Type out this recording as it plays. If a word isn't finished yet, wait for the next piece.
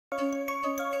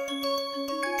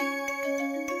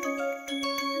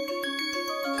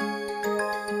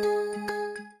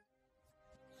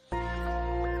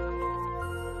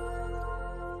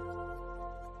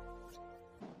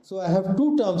So I have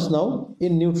two terms now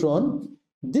in neutron.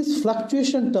 This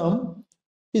fluctuation term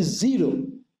is 0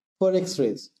 for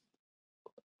X-rays.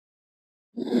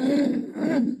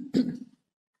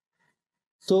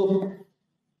 So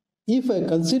if I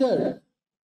consider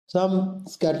some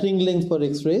scattering length for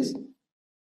X-rays,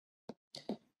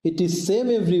 it is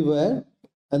same everywhere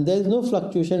and there is no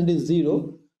fluctuation, it is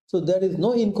 0. So there is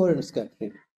no incoherent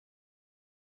scattering.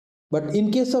 But in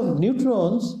case of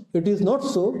neutrons, it is not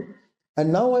so.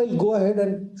 And now I'll go ahead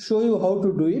and show you how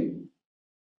to do it.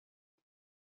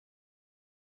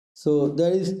 So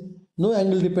there is no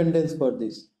angle dependence for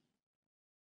this.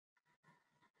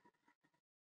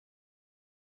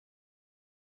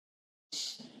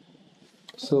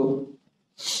 So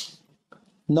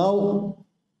now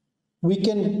we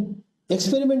can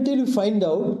experimentally find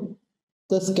out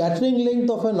the scattering length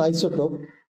of an isotope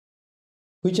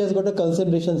which has got a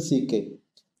concentration Ck.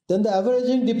 Then the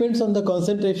averaging depends on the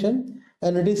concentration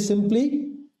and it is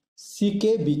simply Ck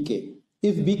Bk.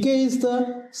 If Bk is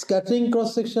the scattering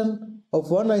cross section of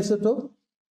one isotope,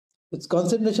 its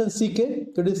concentration Ck,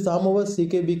 it is sum over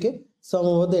Ck Bk, sum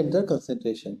over the entire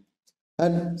concentration.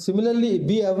 And similarly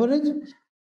B average,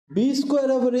 B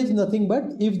square average nothing but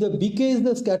if the Bk is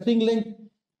the scattering length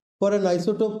for an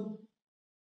isotope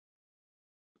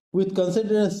with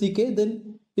concentration Ck,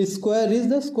 then its square is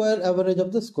the square average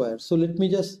of the square. So let me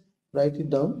just write it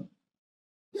down.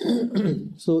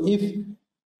 So if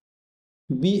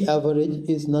B average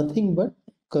is nothing but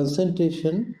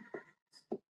concentration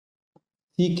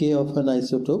Ck of an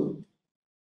isotope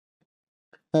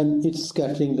and its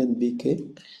scattering length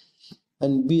Bk,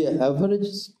 and B average,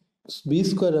 B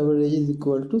square average is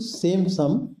equal to same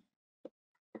sum,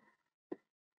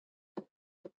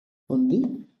 only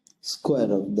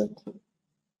square of that.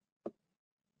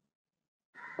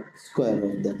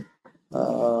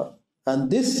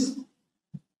 And this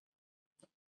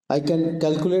I can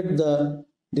calculate the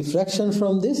diffraction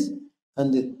from this,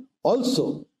 and this.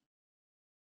 Also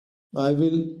I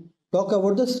will talk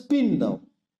about the spin now.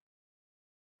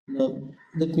 Now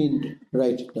let me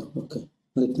write it down. Okay,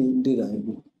 let me derive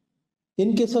it.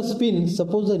 In case of spin,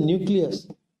 suppose the nucleus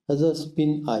has a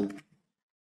spin I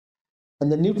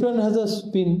and the neutron has a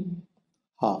spin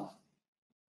half.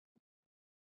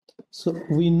 So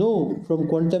we know from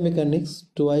quantum mechanics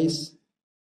twice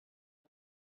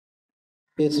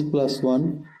s plus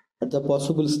 1 at the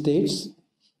possible states.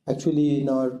 Actually in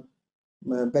our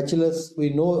bachelor's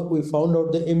we found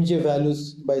out the mj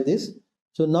values by this.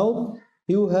 So now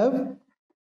you have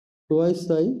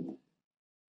twice I.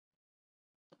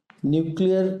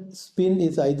 Nuclear spin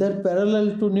is either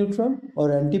parallel to neutron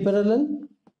or anti-parallel,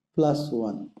 plus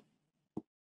 1.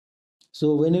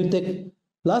 So when you take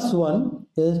plus 1,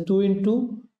 there is 2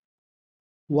 into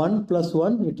 1 plus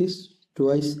 1, it is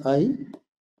twice I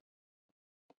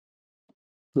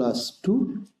plus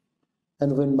 2,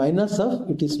 and when minus of,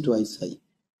 it is twice I.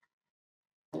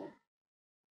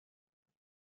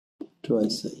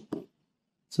 Twice I.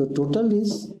 So total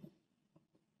is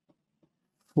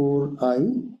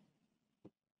 4I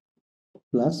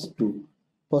plus 2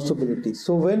 possibilities.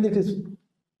 So when it is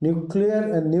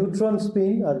nuclear and neutron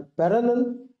spin are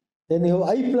parallel, then you have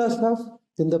I plus half.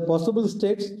 Then the possible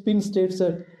states, spin states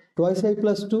are twice I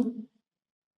plus 2.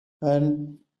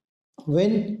 And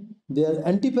when they are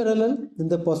anti-parallel, then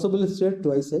the possible state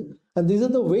twice I. And these are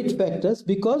the weight factors,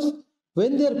 because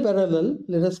when they are parallel,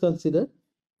 let us consider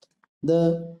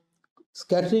the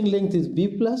scattering length is B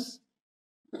plus,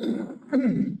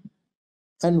 and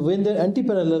when they are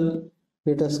anti-parallel,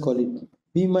 let us call it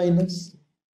B minus.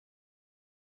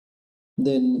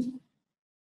 Then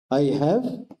I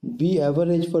have B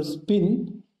average for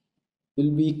spin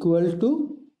will be equal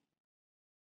to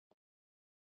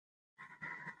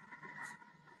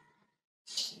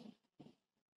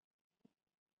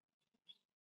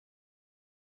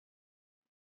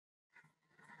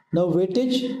now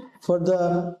weightage for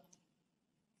the,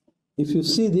 if you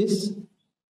see this,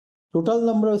 total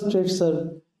number of states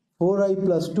are 4I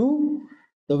plus 2.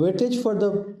 The weightage for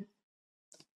the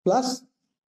plus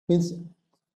means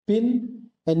spin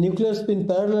and nuclear spin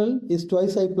parallel is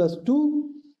twice I plus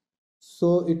 2.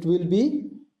 So it will be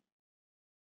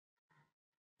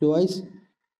twice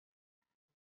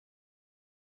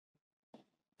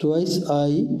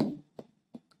I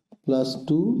plus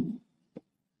 2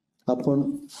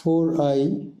 upon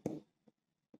 4I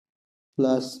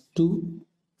plus 2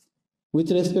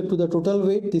 with respect to the total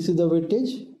weight. This is the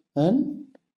weightage, and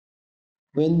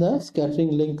when the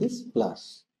scattering length is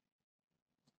plus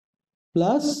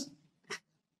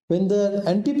when the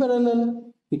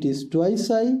anti-parallel, it is twice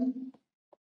I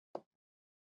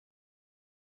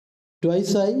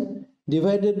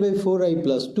divided by 4i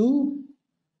plus 2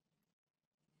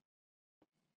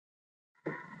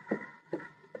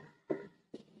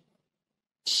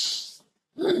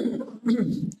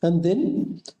 and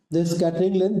then the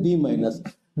scattering length b minus.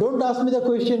 Don't ask me the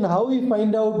question how we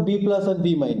find out b plus and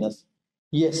b minus.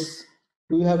 Yes,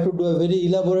 we have to do a very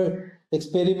elaborate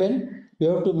experiment. We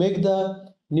have to make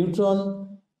the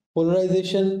neutron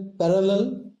polarization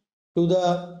parallel to the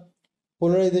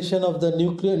polarization of the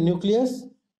nucleus,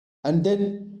 and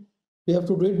then we have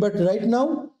to do it. But right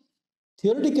now,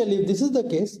 theoretically, if this is the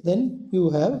case, then you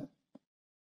have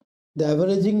the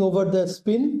averaging over the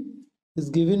spin is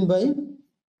given by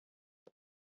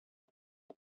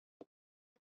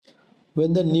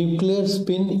when the nuclear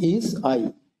spin is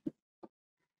I.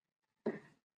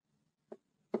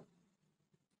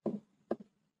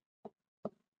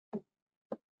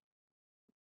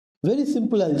 Very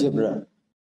simple algebra.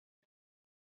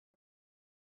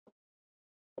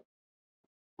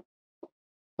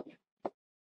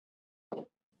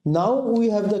 Now we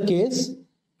have the case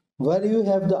where you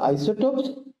have the isotopes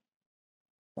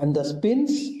and the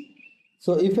spins.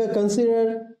 So if I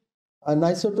consider an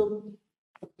isotope,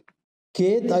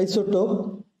 kth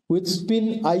isotope with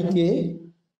spin ik,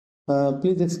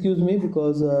 please excuse me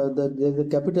because there's a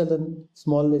capital and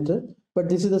small letter, but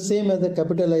this is the same as the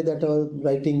capital I that I was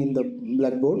writing in the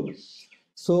blackboard.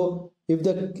 So we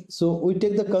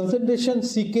take the concentration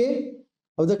Ck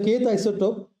of the kth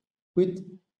isotope with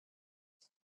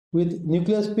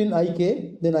nuclear spin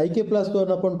ik, then ik plus 1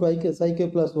 upon twice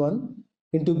ik plus 1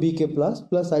 into bk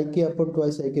plus ik upon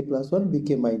twice ik plus 1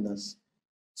 bk minus.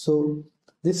 So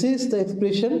this is the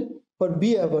expression for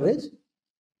B average,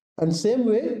 and same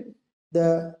way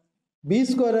the B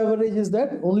square average is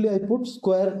that only I put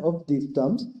square of these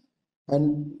terms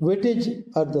and weightage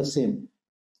are the same.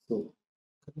 So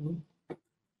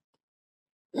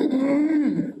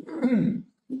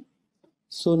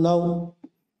so now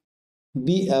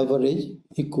B average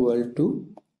equal to,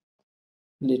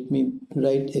 let me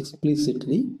write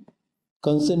explicitly,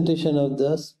 concentration of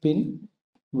the spin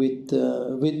with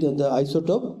the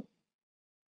isotope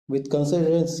with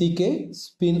concentration Ck,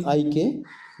 spin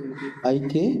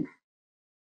Ik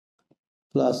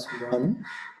plus 1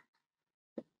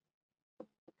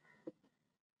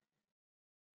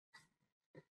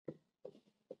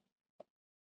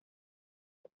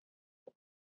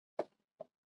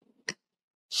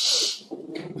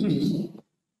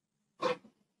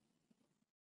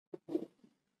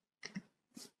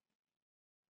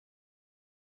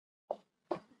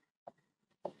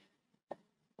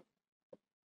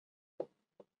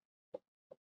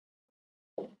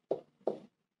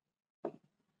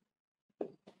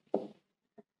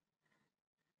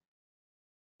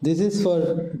 this is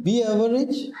for B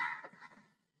average,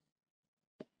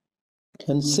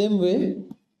 and same way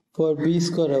for B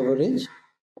square average.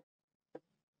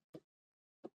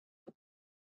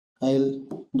 I'll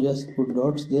just put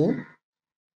dots there.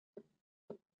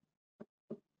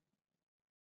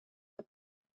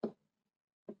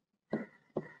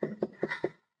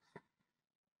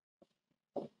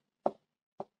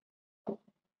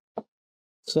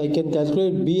 So I can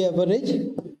calculate B average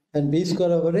and B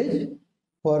square average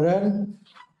for an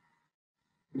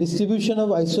distribution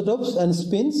of isotopes and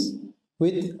spins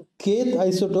with kth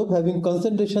isotope having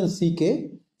concentration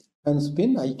Ck and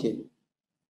spin Ik.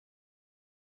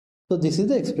 So this is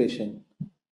the expression.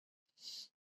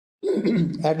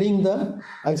 Adding the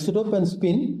isotope and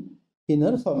spin in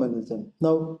our formalism.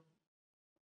 Now,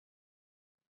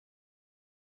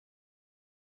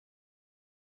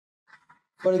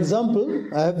 for example,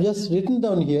 I have just written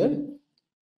down here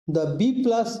the B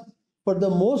plus for the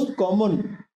most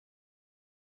common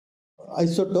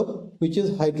isotope, which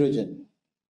is hydrogen.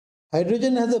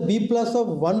 Hydrogen has a B plus of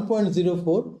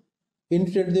 1.04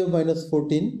 into 10 to the minus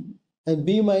 14 and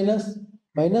B minus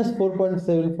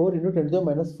 4.74 into 10 to the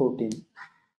minus 14.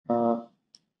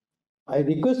 I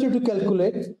request you to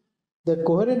calculate the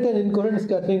coherent and incoherent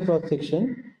scattering cross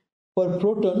section for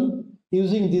proton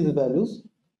using these values.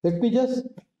 Let me just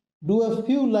do a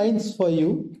few lines for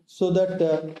you so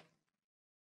that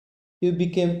you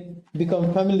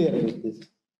become familiar with this.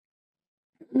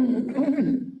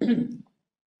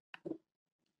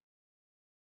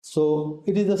 So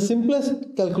it is the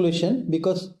simplest calculation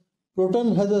because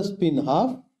proton has a spin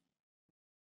half,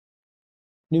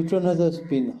 neutron has a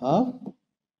spin half.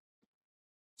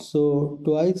 So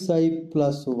twice I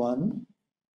plus 1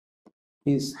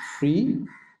 is 3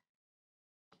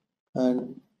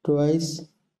 and twice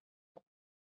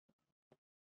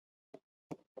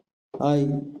I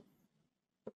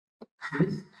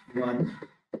is 1.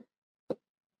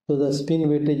 So the spin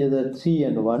weightage is a 3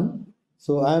 and 1.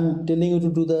 So I am telling you to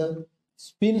do the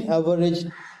spin average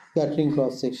scattering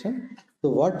cross section. So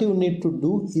what you need to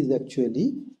do is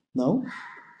actually now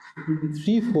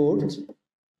 3/4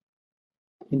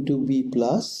 into B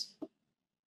plus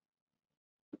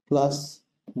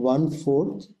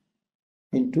 1/4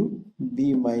 into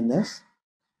B minus,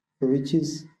 which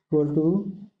is equal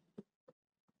to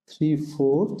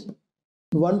 3/4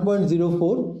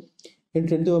 1.04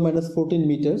 into 10 to the power minus 14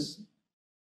 meters.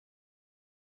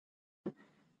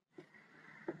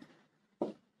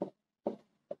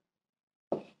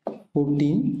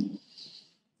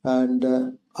 And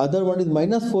other one is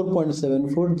minus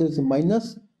 4.74. There is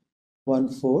minus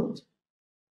 1/4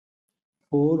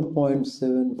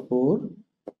 4.74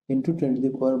 into 10 to the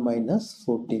power minus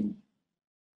 14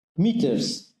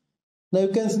 meters. Now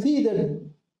you can see that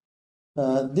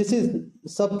this is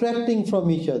subtracting from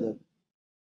each other.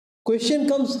 Question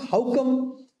comes, how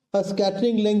come a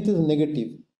scattering length is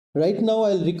negative? Right now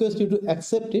I'll request you to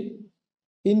accept it.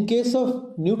 In case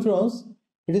of neutrons,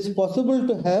 it is possible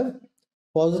to have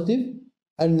positive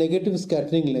and negative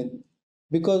scattering length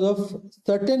because of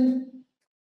certain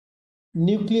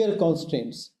nuclear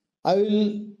constraints. I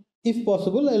will, if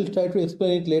possible, I will try to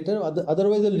explain it later.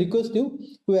 Otherwise, I will request you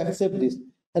to accept this.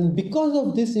 And because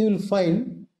of this, you will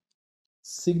find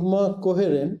sigma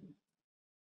coherent,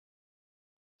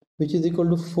 which is equal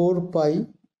to 4 pi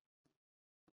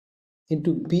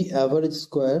into B average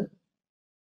square.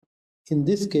 In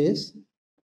this case,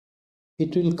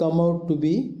 it will come out to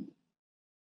be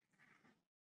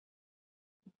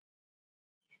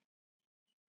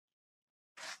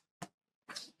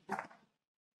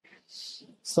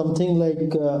something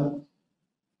like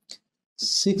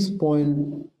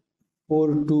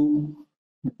 6.42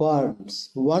 barns.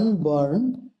 One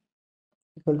barn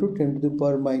equal to 10 to the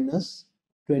power minus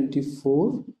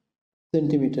 24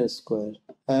 centimeters square,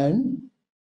 and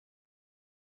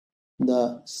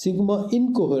the sigma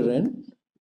incoherent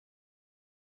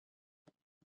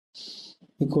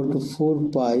equal to 4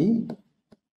 pi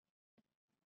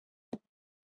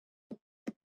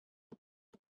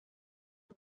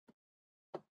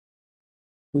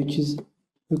which is,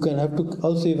 you can have to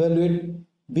also evaluate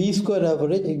B square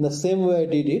average in the same way I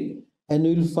did it, and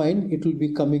you will find it will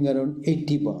be coming around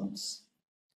 80 barns.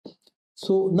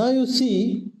 So now you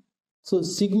see, so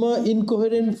sigma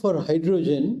incoherent for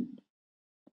hydrogen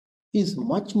is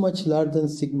much larger than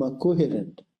sigma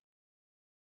coherent.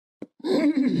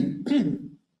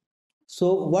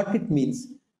 So what it means?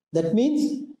 That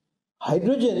means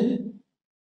hydrogen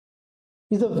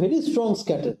is a very strong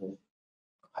scatterer.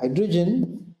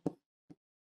 Hydrogen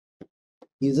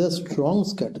is a strong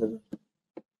scatterer.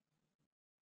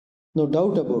 No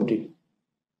doubt about it.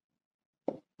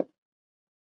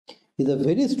 Is a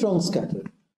very strong scatterer,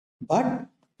 but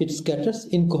it scatters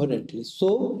incoherently.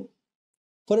 So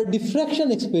for a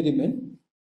diffraction experiment,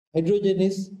 hydrogen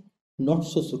is not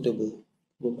so suitable.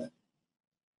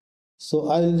 So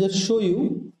I will just show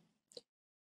you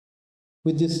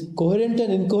with this coherent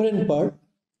and incoherent part.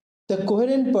 The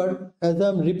coherent part, as I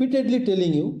am repeatedly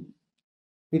telling you,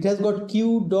 it has got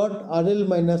Q dot RL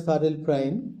minus RL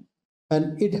prime,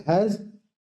 and it has,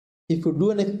 if you do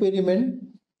an experiment,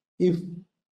 if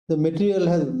the material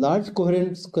has large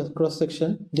coherent cross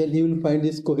section, then you will find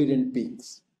these coherent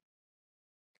peaks.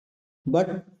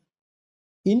 But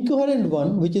incoherent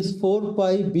one, which is 4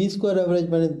 pi B square average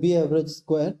minus B average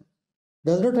square,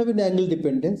 does not have an angle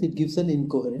dependence. It gives an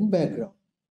incoherent background.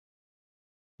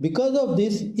 Because of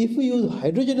this, if we use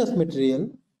hydrogenous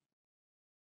material,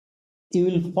 you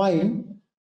will find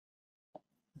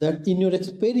that in your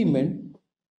experiment,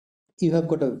 you have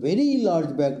got a very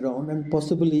large background, and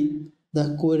possibly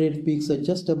the coherent peaks are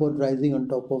just about rising on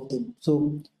top of them.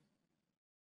 So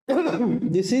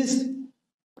this is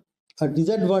a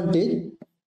disadvantage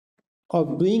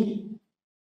of doing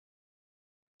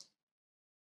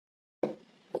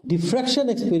diffraction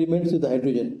experiments with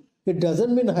hydrogen. It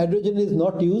doesn't mean hydrogen is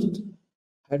not used.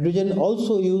 Hydrogen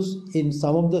also used in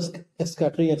some of the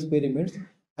scattering experiments,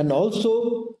 and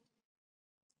also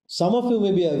some of you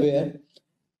may be aware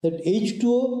that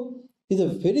H2O is a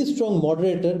very strong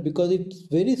moderator because it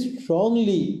very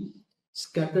strongly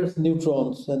scatters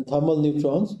neutrons and thermal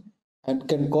neutrons, and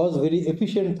can cause very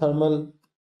efficient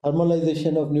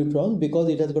thermalization of neutrons because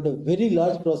it has got a very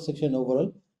large cross section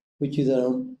overall, which is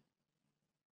around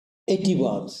 80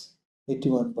 barns,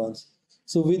 81 barns.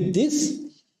 So with this,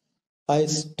 I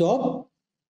stop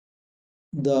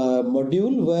the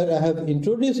module where I have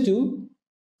introduced you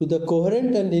to the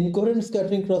coherent and incoherent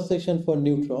scattering cross section for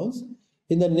neutrons.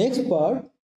 In the next part,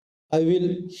 I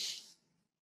will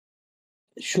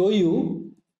show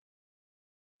you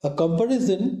a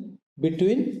comparison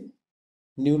between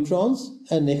neutrons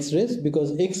and X-rays,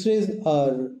 because X-rays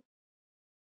are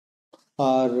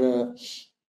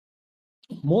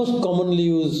most commonly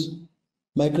used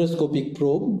microscopic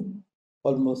probe,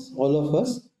 almost all of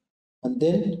us, and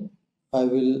then I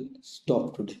will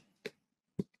stop today.